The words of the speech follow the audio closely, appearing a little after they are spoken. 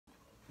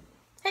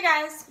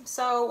Hey guys,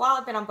 so while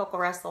I've been on vocal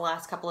rest the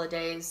last couple of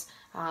days,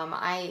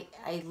 I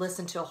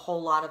listen to a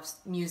whole lot of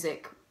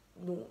music,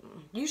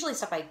 usually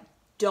stuff I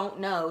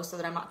don't know, so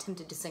that I'm not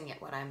tempted to sing it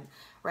when I'm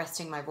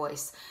resting my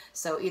voice.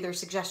 So either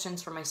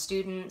suggestions from my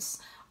students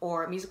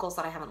or musicals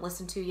that I haven't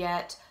listened to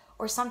yet,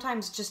 or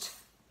sometimes just,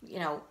 you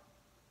know,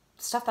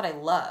 stuff that I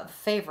love,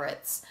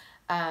 favorites,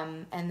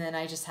 and then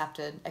I just have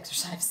to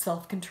exercise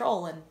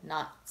self-control and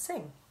not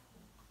sing.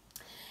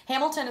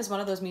 Hamilton is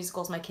one of those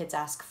musicals my kids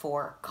ask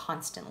for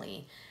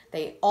constantly.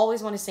 They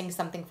always want to sing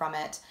something from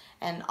it,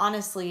 and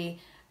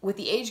honestly, with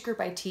the age group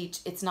I teach,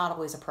 it's not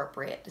always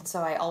appropriate, and so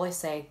I always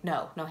say,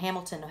 no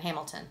Hamilton, no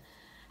Hamilton.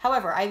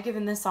 However, I've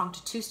given this song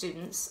to 2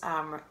 students,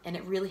 and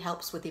it really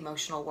helps with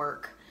emotional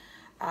work,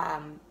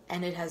 and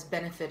it has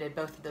benefited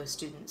both of those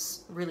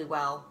students really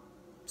well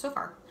so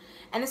far.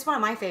 And it's one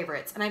of my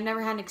favorites, and I've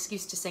never had an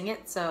excuse to sing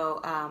it,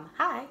 so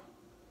hi,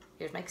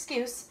 here's my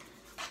excuse.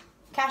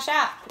 Cash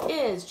App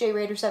is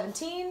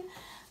JRader17.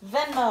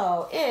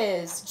 Venmo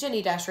is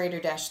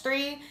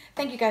Jenny-Rader-3.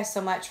 Thank you guys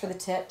so much for the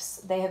tips.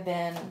 They have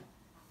been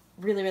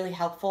really, really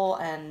helpful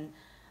and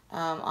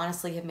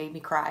honestly have made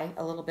me cry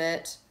a little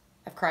bit.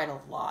 I've cried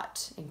a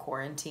lot in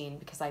quarantine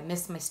because I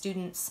miss my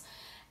students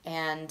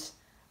and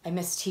I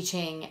miss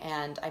teaching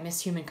and I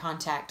miss human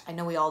contact. I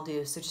know we all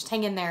do, so just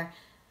hang in there.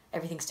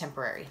 Everything's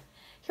temporary.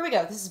 Here we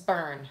go. This is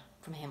Burn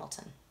from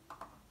Hamilton.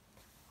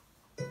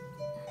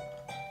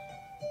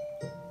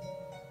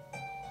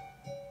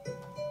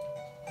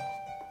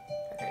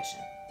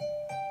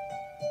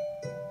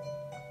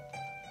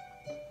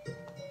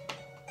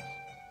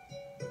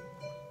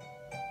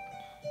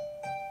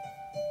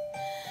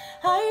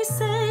 I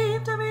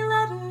saved every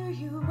letter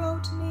you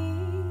wrote me.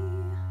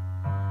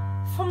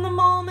 From the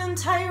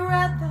moment I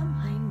read them,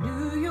 I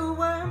knew you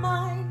were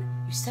mine.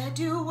 You said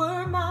you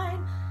were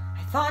mine.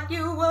 I thought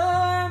you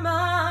were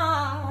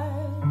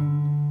mine.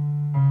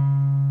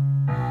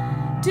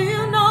 Do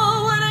you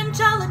know what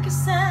Angelica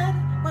said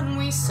when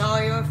we saw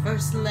your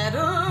first letter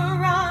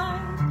arrive?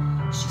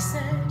 She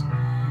said,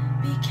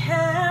 be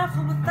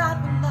careful with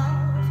that one, love.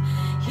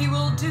 He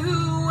will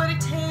do what it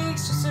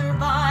takes to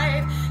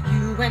survive.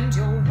 You and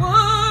your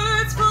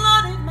words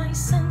flooded my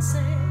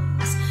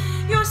senses.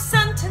 Your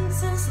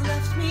sentences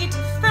left me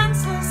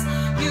defenseless.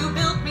 You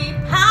built me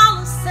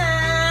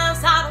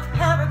palaces out of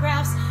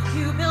paragraphs.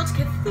 You built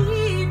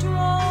cathedrals.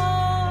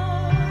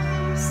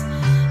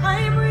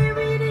 I'm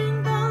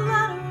rereading the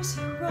letters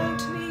you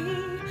wrote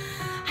me.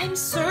 I'm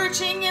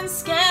searching and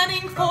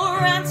scanning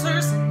for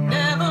answers in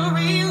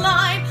every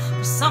line,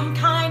 for some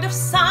kind of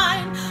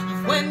sign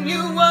of when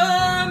you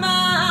were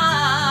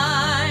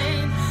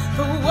mine.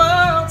 The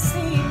world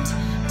seemed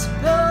to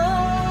burn.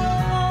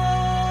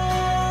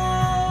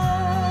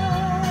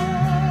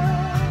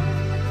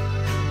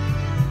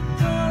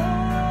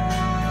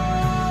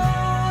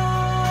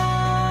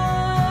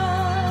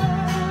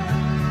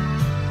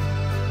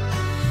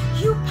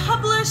 You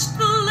published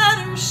the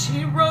letters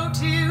she wrote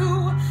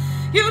you.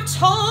 You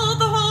told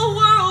the whole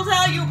world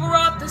how you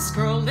brought this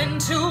girl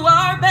into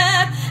our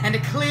bed,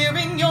 and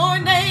clearing your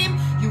name,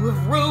 you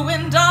have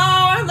ruined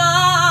our lives.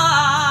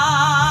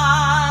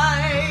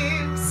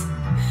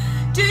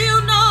 Do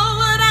you know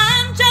what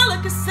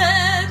Angelica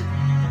said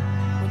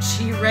when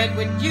she read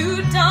what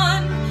you'd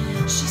done?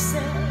 She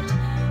said,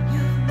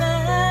 you've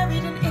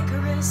married an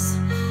Icarus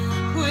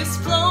who has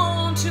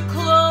flown too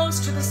close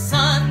to the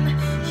sun.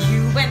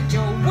 You and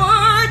your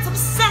words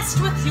obsessed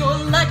with your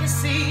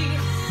legacy.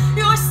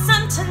 Your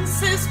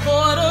sentences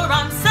border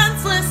on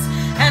senseless,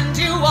 and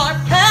you are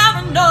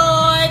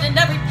paranoid in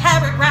every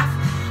paragraph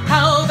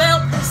how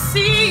they'll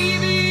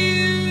perceive you.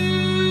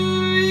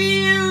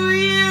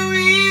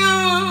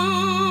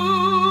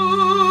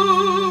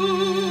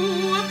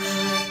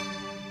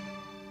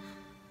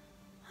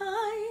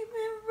 I'm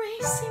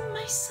erasing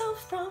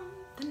myself from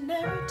the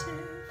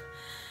narrative.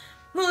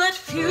 Let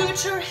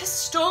future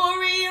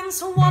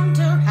historians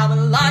wonder how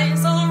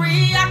Eliza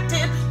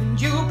reacted when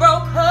you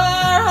broke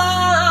her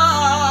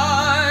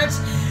heart.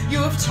 You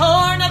have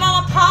torn it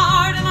all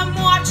apart, and I'm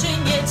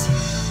watching it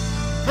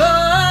burn.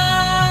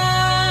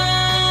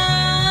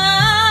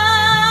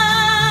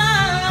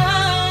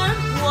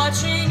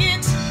 Watching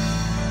it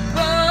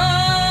burn.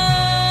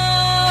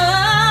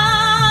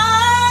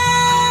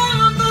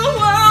 The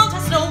world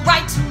has no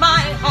right to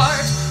my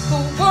heart.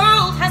 The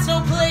world has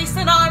no place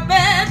in our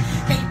bed.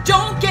 They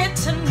don't get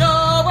to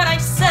know what I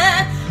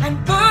said.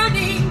 I'm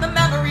burning the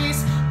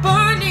memories,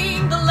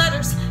 burning the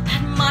letters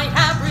that might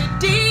have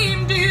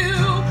redeemed you.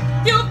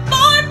 You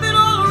forfeit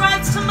all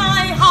rights to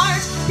my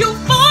heart. You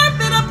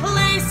forfeit a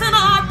place in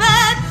our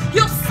bed.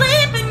 You'll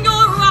sleep in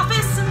your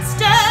office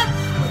instead,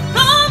 with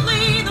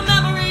only the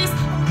memories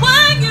of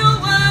when you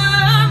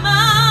were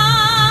mine.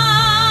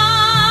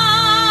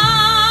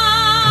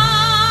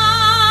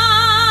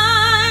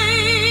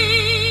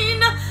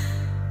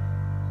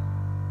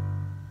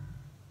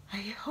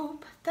 I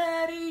hope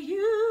that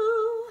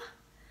you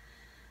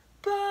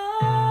burn.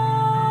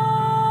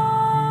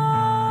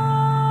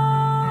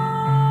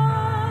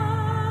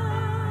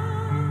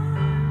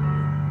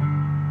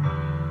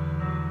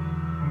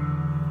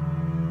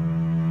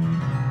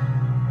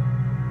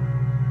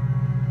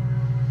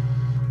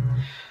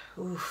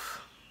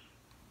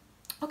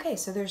 okay,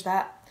 so there's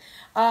that.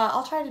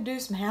 I'll try to do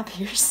some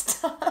happier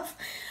stuff.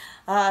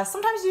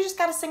 Sometimes you just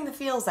got to sing the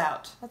feels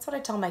out. That's what I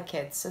tell my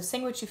kids. So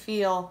sing what you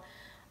feel.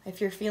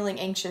 If you're feeling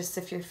anxious,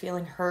 if you're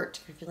feeling hurt,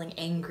 if you're feeling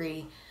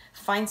angry,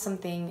 find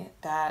something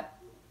that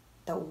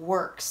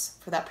works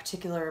for that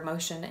particular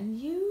emotion and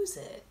use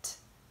it.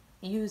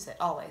 Use it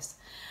always.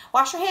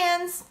 Wash your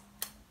hands,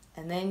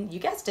 and then you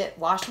guessed it,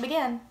 wash them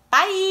again.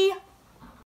 Bye!